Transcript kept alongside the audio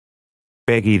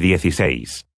Peggy 16.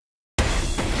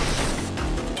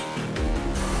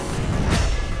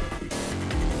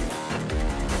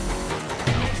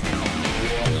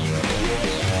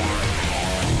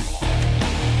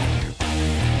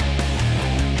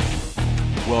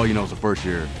 Well, you know, it's the first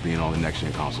year being on the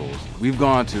next-gen consoles. We've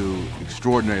gone to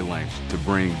extraordinary lengths to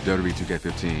bring WWE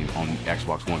 2K15 on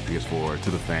Xbox One, PS4 to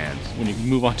the fans. When you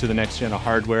move on to the next gen of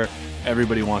hardware,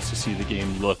 everybody wants to see the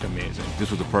game look amazing.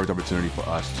 This was the perfect opportunity for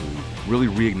us to really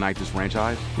reignite this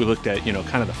franchise. We looked at,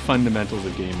 kind of the fundamentals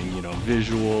of gaming,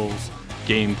 visuals,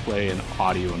 gameplay, and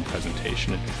audio and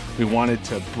presentation. We wanted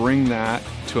to bring that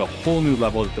to a whole new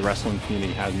level that the wrestling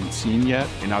community hasn't seen yet.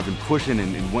 And I've been pushing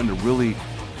and wanting to really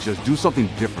just do something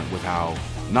different with how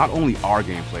not only our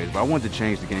game plays, but I wanted to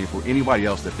change the game for anybody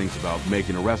else that thinks about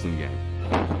making a wrestling game.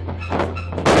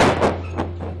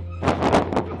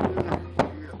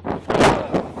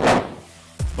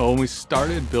 Well, when we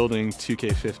started building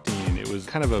 2K15, it was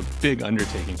kind of a big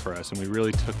undertaking for us, and we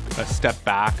really took a step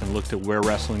back and looked at where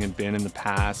wrestling had been in the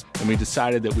past, and we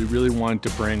decided that we really wanted to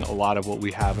bring a lot of what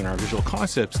we have in our visual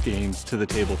concepts games to the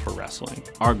table for wrestling.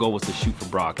 Our goal was to shoot for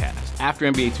broadcast.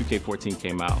 After NBA 2K14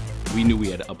 came out, we knew we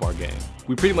had to up our game.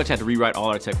 We pretty much had to rewrite all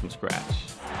our tech from scratch.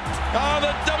 Oh, the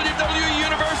WWE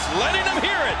Universe letting them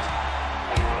hear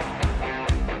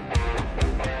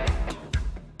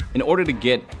it! In order to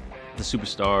get the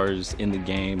superstars in the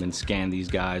game and scan these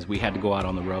guys, we had to go out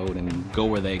on the road and go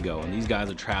where they go. And these guys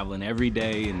are traveling every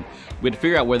day, and we had to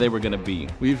figure out where they were going to be.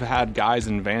 We've had guys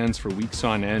in vans for weeks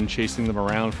on end, chasing them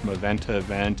around from event to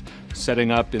event, setting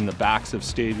up in the backs of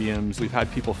stadiums. We've had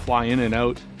people fly in and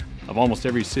out of almost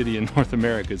every city in North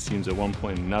America, it seems, at one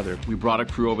point or another. We brought a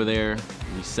crew over there,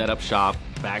 we set up shop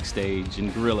backstage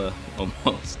in Gorilla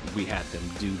almost. We had them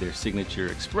do their signature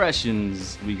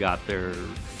expressions, we got their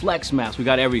flex maps, we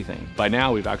got everything. By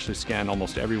now, we've actually scanned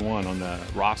almost everyone on the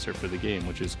roster for the game,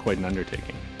 which is quite an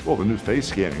undertaking. Well, the new face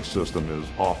scanning system is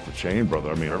off the chain,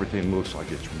 brother. I mean, everything looks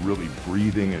like it's really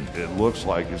breathing, and it looks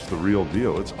like it's the real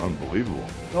deal. It's unbelievable.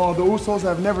 No, the Usos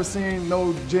have never seen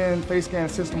no gen face scanning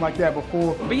system like that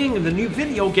before. Being in the new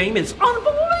video game is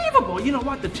unbelievable. You know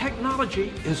what? The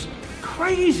technology is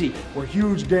crazy. We're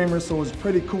huge gamers, so it's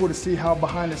pretty cool to see how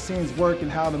behind the scenes work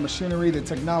and how the machinery, the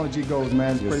technology goes,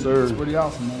 man. It's pretty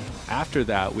awesome, man. After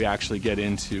that, we actually get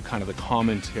into kind of the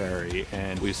commentary,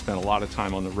 and we spent a lot of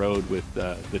time on the road with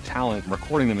the talent,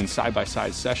 recording them in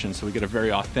side-by-side sessions, so we get a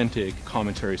very authentic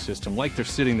commentary system, like they're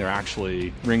sitting there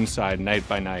actually ringside night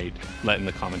by night, letting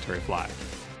the commentary fly.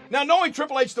 Now, knowing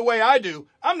Triple H the way I do,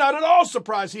 I'm not at all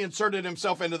surprised he inserted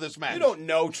himself into this match. You don't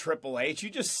know Triple H. You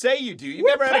just say you do. You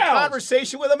never had a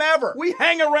conversation with him ever. We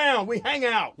hang around. We hang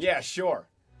out. Yeah, sure.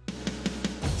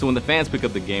 So when the fans pick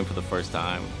up the game for the first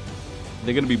time,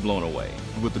 they're going to be blown away.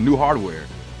 With the new hardware,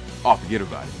 forget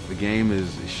about it. The game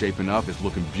is shaping up. It's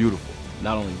looking beautiful.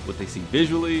 Not only what they see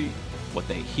visually, what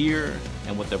they hear,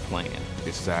 and what they're playing.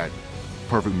 It's that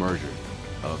perfect merger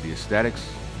of the aesthetics,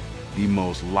 the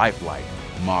most lifelike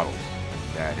models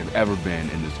that have ever been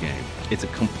in this game. It's a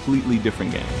completely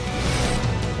different game.